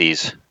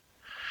Cindy's,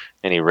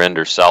 any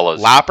Rinder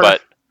Sellas. Lopper?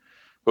 But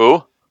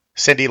who?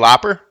 Cindy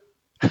Lauper?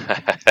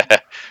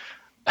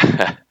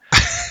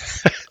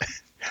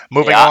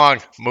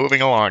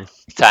 Moving along.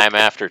 Time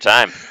after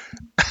time.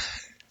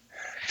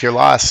 If you're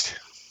lost.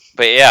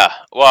 But yeah,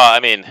 well, I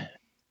mean,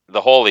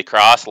 the Holy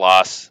Cross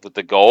loss with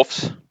the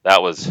Gophers,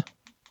 that was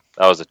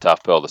a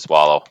tough pill to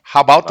swallow.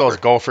 How about those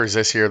Gophers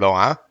this year, though,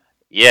 huh?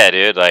 Yeah,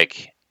 dude.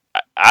 Like,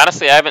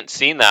 honestly, I haven't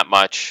seen that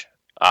much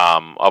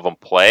of them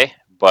play,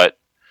 but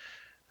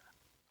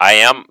I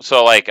am.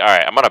 So, like, all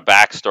right, I'm going to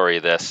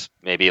backstory this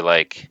maybe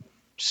like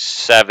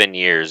 7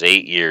 years,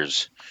 8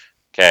 years.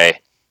 Okay.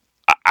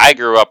 I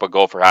grew up a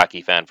Gopher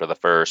hockey fan for the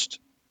first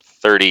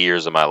 30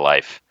 years of my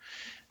life.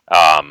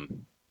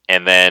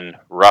 And then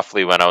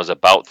roughly when I was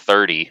about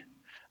 30,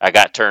 I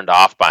got turned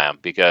off by them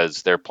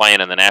because they're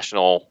playing in the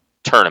national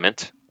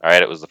tournament. All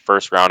right. It was the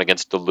first round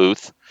against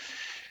Duluth.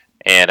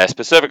 And I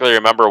specifically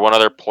remember one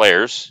of their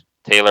players,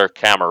 Taylor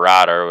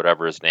Camarada or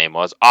whatever his name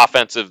was,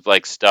 offensive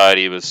like stud.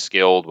 He was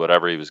skilled,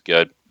 whatever. He was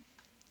good.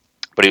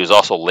 But he was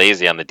also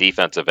lazy on the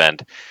defensive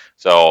end.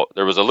 So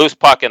there was a loose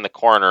puck in the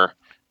corner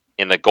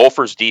in the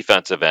Gophers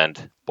defensive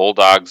end,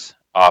 Bulldogs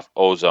off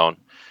O-zone,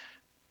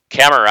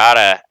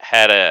 Camerata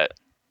had a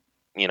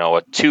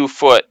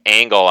 2-foot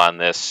angle on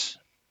this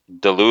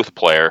Duluth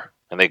player,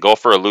 and they go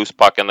for a loose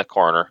puck in the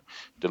corner.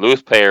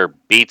 Duluth player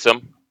beats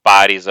him,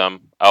 bodies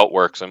him,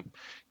 outworks him,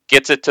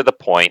 gets it to the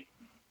point,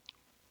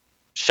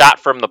 shot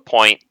from the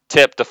point,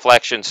 tip,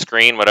 deflection,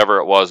 screen, whatever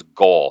it was,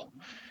 goal.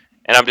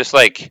 And I'm just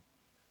like,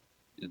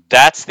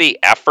 that's the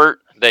effort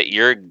that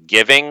you're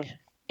giving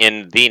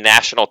in the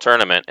national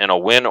tournament in a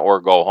win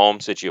or go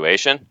home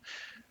situation.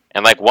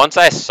 And like once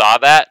I saw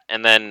that,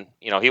 and then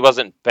he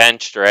wasn't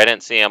benched, or I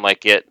didn't see him like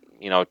get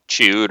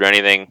chewed or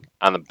anything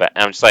on the bench.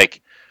 I'm just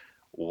like,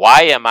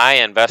 why am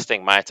I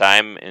investing my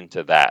time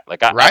into that?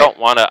 Like I don't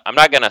want to. I'm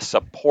not going to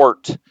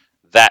support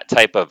that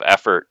type of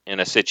effort in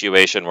a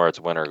situation where it's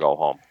win or go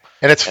home.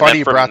 And it's funny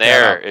you brought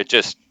that up. It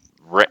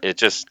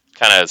just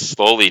kind of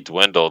slowly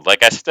dwindled.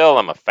 Like I still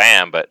am a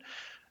fan, but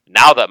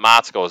now that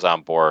Motzko's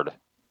on board,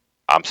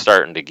 I'm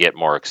starting to get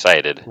more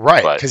excited.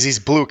 Right, because he's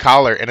blue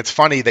collar. And it's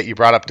funny that you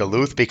brought up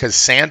Duluth, because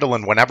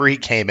Sandelin, whenever he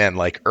came in,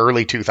 like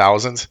early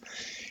 2000s,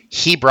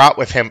 he brought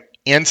with him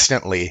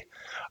instantly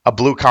a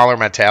blue collar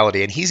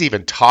mentality. And he's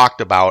even talked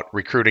about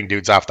recruiting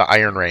dudes off the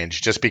Iron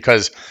Range just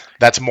because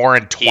that's more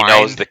entwined. He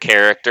knows the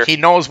character. He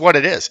knows what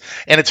it is.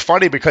 And it's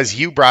funny because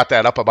you brought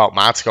that up about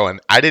Motzko,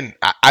 and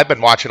I've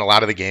been watching a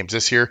lot of the games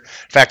this year.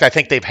 In fact, I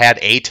think they've had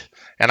 8,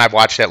 and I've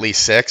watched at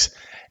least 6.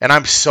 And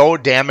I'm so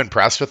damn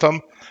impressed with them.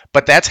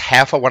 But that's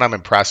half of what I'm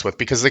impressed with,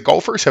 because the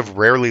Gophers have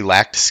rarely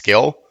lacked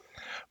skill.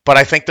 But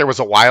I think there was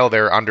a while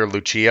there under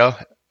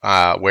Lucia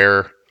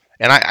where,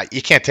 and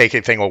you can't take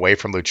anything away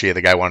from Lucia.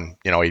 The guy won,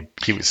 he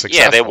was successful.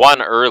 Yeah, they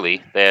won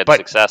early. They had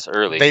success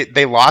early.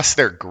 They lost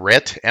their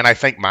grit, and I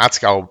think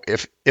Motzko,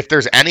 if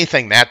there's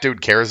anything that dude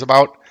cares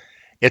about,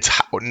 it's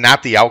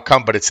not the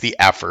outcome, but it's the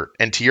effort.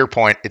 And to your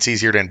point, it's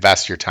easier to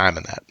invest your time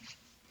in that.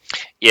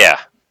 Yeah.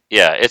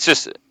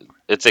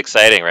 It's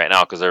exciting right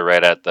now because they're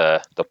right at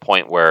the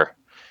point where,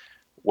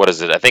 what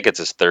is it? I think it's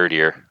his 3rd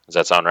year. Does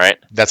that sound right?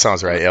 That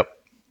sounds right. Yep.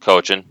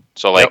 Coaching.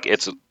 So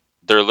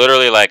they're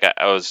literally like,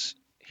 I was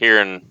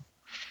hearing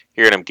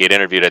him get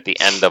interviewed at the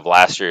end of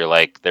last year.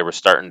 Like they were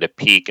starting to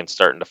peak and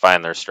starting to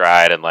find their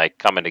stride and like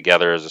coming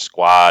together as a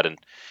squad. And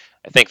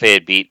I think they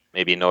had beat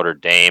maybe Notre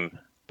Dame,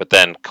 but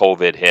then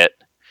COVID hit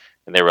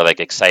and they were like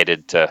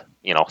excited to,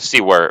 see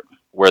where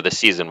the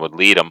season would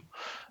lead them.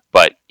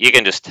 But you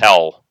can just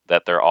tell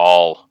that they're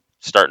all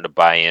starting to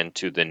buy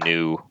into the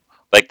new,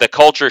 like the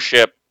culture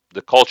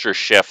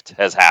shift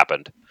has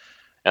happened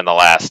in the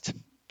last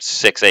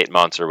 6-8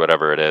 months or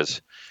whatever it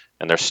is,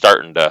 and they're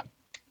starting to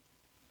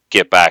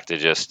get back to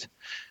just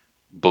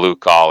blue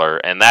collar,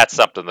 and that's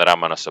something that I'm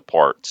going to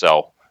support.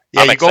 So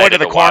yeah, you go into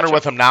the corner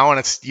with them now, and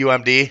it's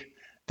UMD.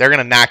 They're going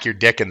to knock your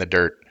dick in the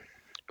dirt.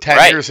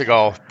 10 years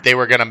ago, they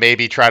were going to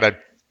maybe try to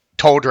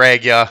toe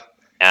drag you.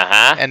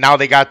 And now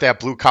they got that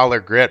blue collar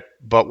grit.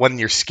 But when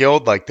you're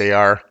skilled like they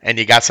are, and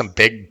you got some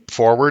big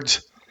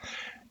forwards,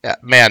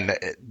 man,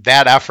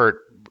 that effort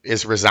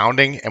is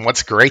resounding. And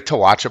what's great to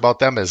watch about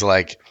them is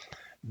like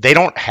they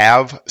don't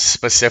have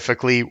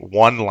specifically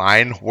one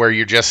line where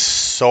you're just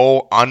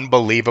so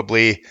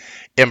unbelievably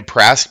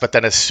impressed. But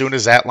then as soon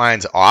as that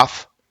line's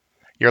off,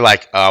 you're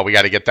like, oh, we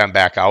got to get them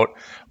back out.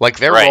 Like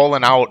they're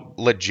rolling out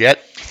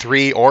legit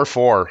 3 or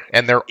 4,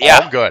 and they're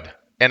all good.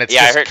 And it's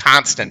just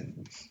constant.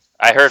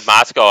 I heard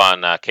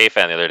Motzko on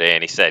K-Fan the other day,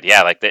 and he said,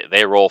 like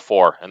they roll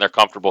 4, and they're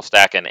comfortable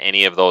stacking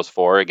any of those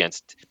 4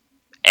 against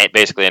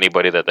basically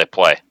anybody that they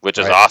play, which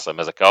is awesome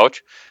as a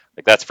coach.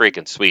 Like that's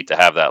freaking sweet to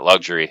have that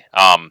luxury.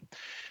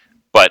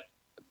 But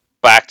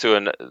back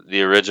to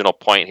the original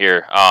point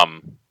here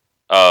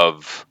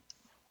of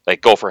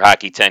like Gopher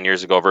hockey 10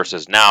 years ago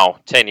versus now.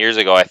 10 years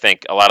ago, I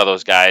think a lot of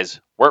those guys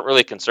weren't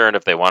really concerned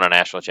if they won a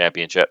national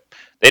championship.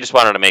 They just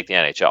wanted to make the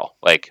NHL.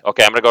 Like,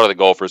 okay, I'm going to go to the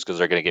Gophers because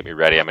they're going to get me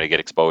ready. I'm going to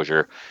get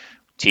exposure,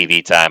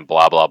 TV time,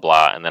 blah, blah,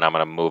 blah, and then I'm going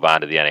to move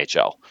on to the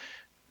NHL.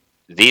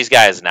 These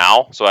guys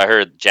now, so I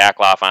heard Jack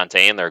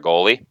LaFontaine, their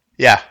goalie.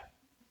 Yeah.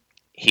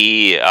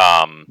 He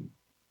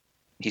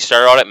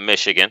started out at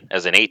Michigan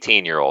as an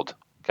 18-year-old,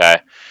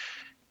 okay?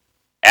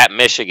 At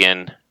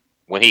Michigan,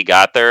 when he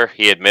got there,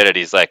 he admitted,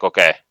 he's like,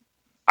 okay,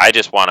 I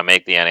just want to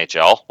make the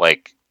NHL.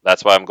 Like,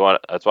 that's why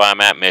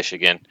I'm at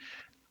Michigan.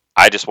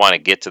 I just want to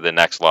get to the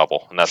next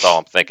level, and that's all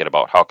I'm thinking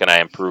about. How can I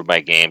improve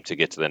my game to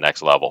get to the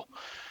next level?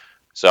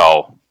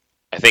 So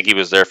I think he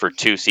was there for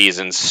 2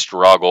 seasons,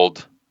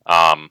 struggled,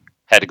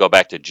 had to go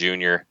back to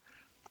junior,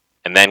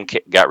 and then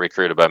got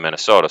recruited by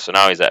Minnesota. So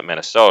now he's at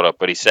Minnesota,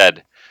 but he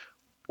said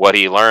what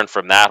he learned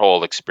from that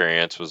whole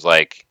experience was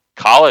like,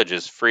 college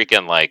is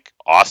freaking like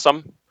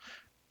awesome,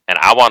 and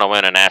I want to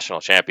win a national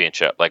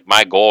championship. Like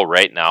my goal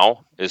right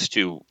now is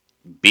to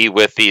be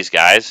with these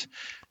guys,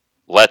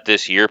 let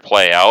this year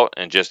play out,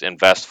 and just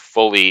invest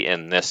fully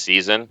in this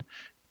season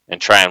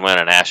and try and win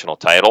a national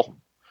title.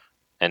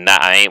 And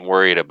I ain't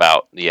worried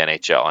about the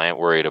NHL. I ain't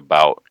worried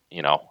about,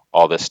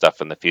 all this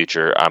stuff in the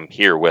future. I'm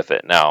here with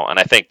it now. And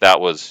I think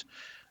that was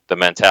the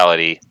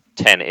mentality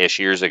 10-ish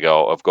years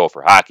ago of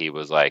Gopher hockey,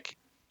 was like,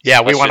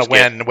 Yeah, we Let's want to just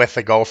get- win with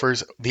the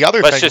Gophers. The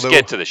other Let's thing, just Lou,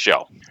 get to the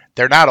show.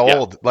 they're not Yeah.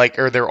 old,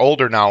 or they're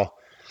older now.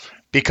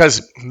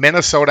 Because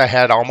Minnesota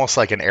had almost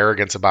like an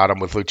arrogance about them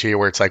with Lucia,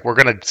 where it's like, we're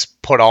going to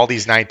put all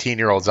these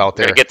 19-year-olds out We're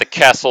there. gonna get the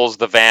Kessels,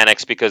 the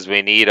Vaneks, because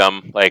we need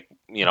them. Like,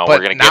 But we're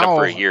gonna get them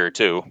for a now- year or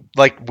two.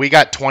 Like, we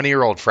got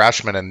 20-year-old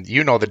freshmen, and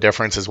you know the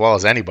difference as well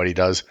as anybody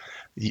does.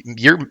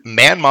 Your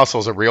man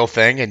muscle's a real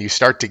thing, and you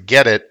start to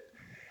get it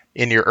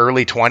in your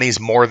early 20s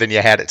more than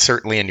you had it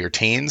certainly in your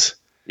teens.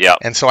 Yeah.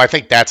 And so I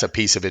think that's a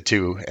piece of it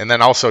too. And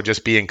then also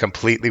just being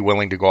completely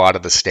willing to go out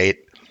of the state.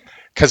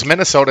 Because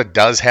Minnesota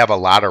does have a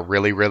lot of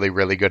really, really,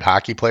 really good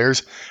hockey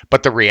players.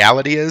 But the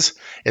reality is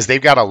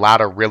they've got a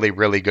lot of really,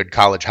 really good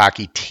college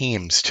hockey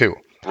teams too.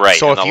 Right.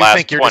 So in if the you last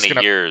think you're 20 just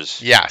gonna,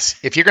 years. yes,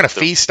 if you're going to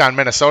feast on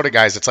Minnesota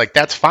guys, it's like,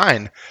 that's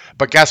fine.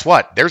 But guess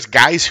what? There's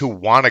guys who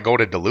want to go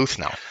to Duluth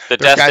now. The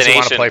There's guys who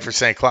want to destination- play for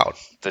St. Cloud.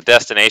 The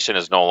destination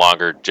is no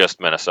longer just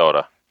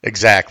Minnesota.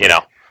 Exactly.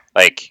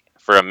 Like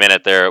for a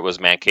minute there it was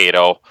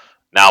Mankato.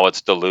 Now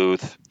it's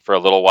Duluth. For a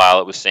little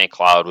while it was St.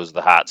 Cloud was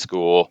the hot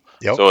school.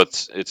 Yep. So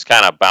it's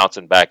kind of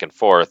bouncing back and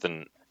forth,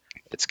 and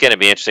it's going to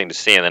be interesting to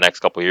see in the next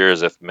couple of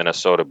years if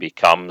Minnesota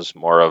becomes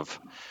more of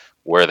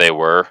where they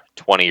were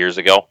 20 years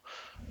ago.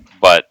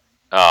 But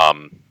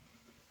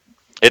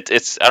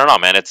it's I don't know,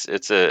 man. It's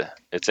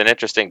an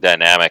interesting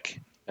dynamic,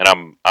 and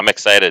I'm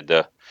excited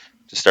to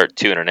start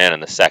tuning in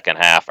the second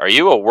half. Are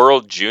you a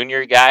World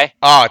Junior guy?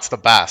 Oh, it's the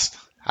best.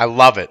 I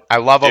love it. I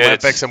love Dude,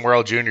 Olympics and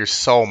World Juniors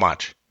so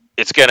much.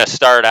 It's going to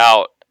start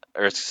out,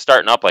 or it's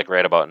starting up like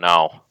right about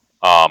now.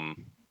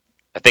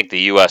 I think the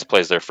U.S.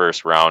 plays their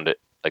first round at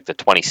like the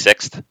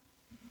 26th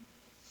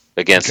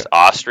against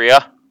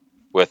Austria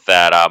with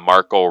that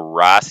Marco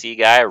Rossi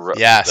guy.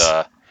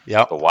 Yes.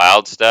 Yep. The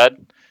wild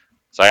stud.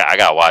 So I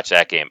got to watch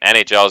that game.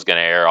 NHL is going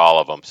to air all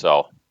of them.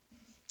 So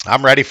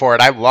I'm ready for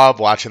it. I love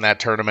watching that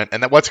tournament.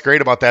 And what's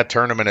great about that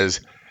tournament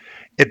is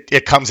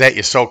it comes at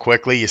you so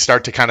quickly. You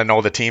start to kind of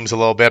know the teams a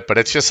little bit, but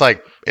it's just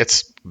like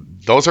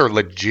those are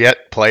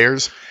legit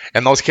players,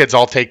 and those kids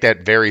all take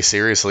that very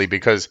seriously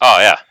because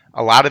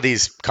a lot of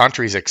these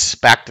countries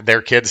expect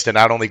their kids to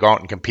not only go out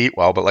and compete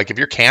well, but like if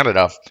you're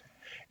Canada,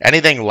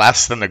 anything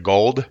less than the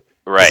gold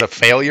is a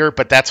failure,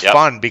 but that's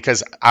fun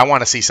because I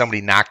want to see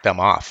somebody knock them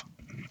off.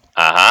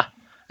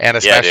 And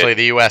especially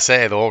the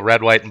USA, the old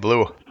red, white, and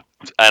blue.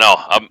 I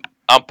know.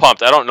 I'm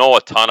pumped. I don't know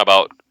a ton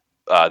about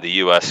the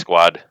U.S.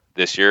 squad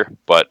this year,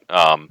 but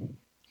I'm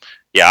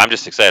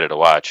just excited to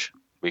watch.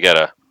 We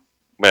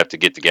might have to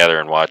get together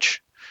and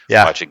watch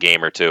a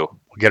game or two.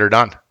 We'll get her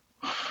done.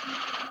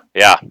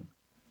 Yeah.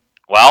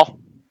 Well,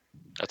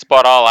 that's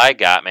about all I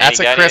got, man. That's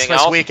a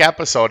Christmas week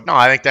episode. No,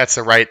 I think that's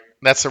the right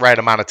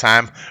amount of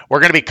time. We're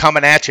going to be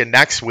coming at you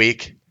next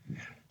week.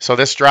 So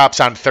this drops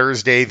on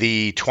Thursday,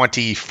 the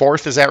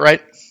 24th. Is that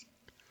right?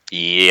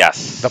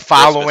 Yes. The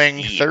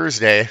following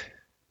Thursday,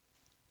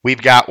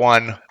 we've got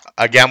one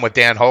again with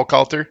Dan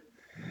Hochhalter.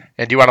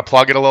 And do you want to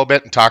plug it a little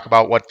bit and talk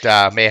about what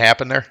may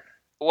happen there?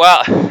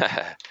 Well,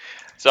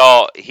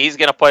 so he's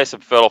going to play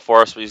some fiddle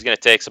for us. But he's going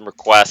to take some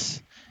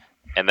requests.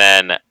 And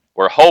then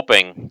we're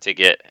hoping to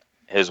get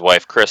his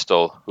wife,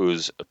 Crystal,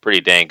 who's a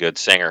pretty dang good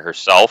singer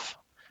herself,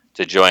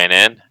 to join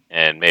in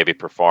and maybe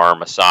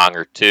perform a song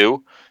or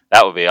two.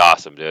 That would be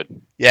awesome,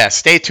 dude. Yeah,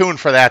 stay tuned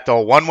for that,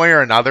 though. One way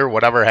or another,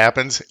 whatever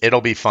happens,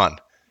 it'll be fun.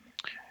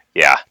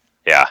 Yeah.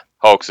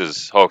 Hoax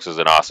is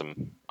an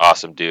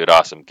awesome dude,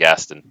 awesome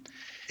guest, and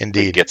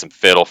indeed, get some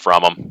fiddle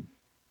from him.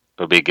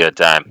 It'll be a good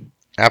time.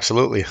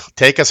 Absolutely.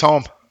 Take us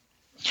home.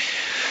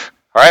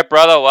 All right,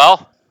 brother.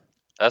 Well,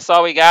 that's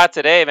all we got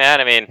today, man.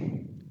 I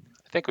mean,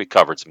 I think we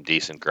covered some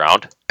decent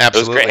ground.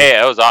 Absolutely. It was great.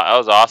 Hey, it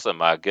was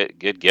awesome.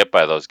 Good get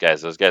by those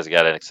guys. Those guys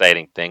got an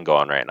exciting thing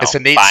going right now. It's a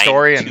neat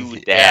story. And Two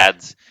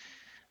Dads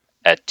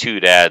at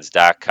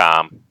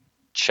twodads.com.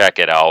 Check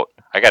it out.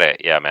 I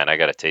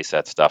gotta taste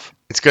that stuff.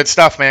 It's good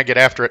stuff, man. Get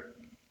after it.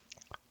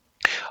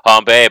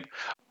 Babe.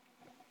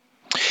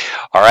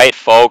 All right,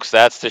 folks,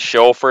 that's the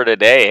show for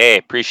today. Hey,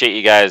 appreciate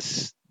you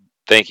guys.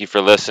 Thank you for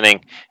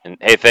listening. And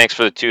hey, thanks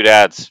for the two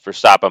dads for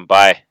stopping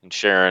by and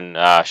sharing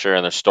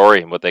their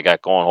story and what they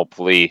got going.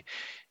 Hopefully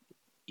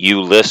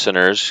you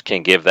listeners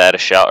can give that a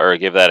shot or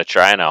give that a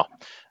try now.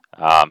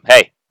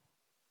 Hey,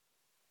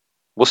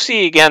 we'll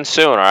see you again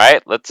soon, all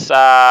right?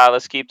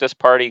 Let's keep this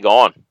party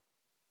going.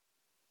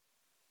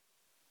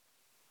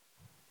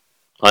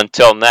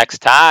 Until next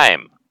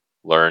time,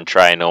 learn,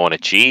 try, know, and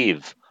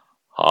achieve.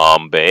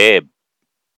 Babe.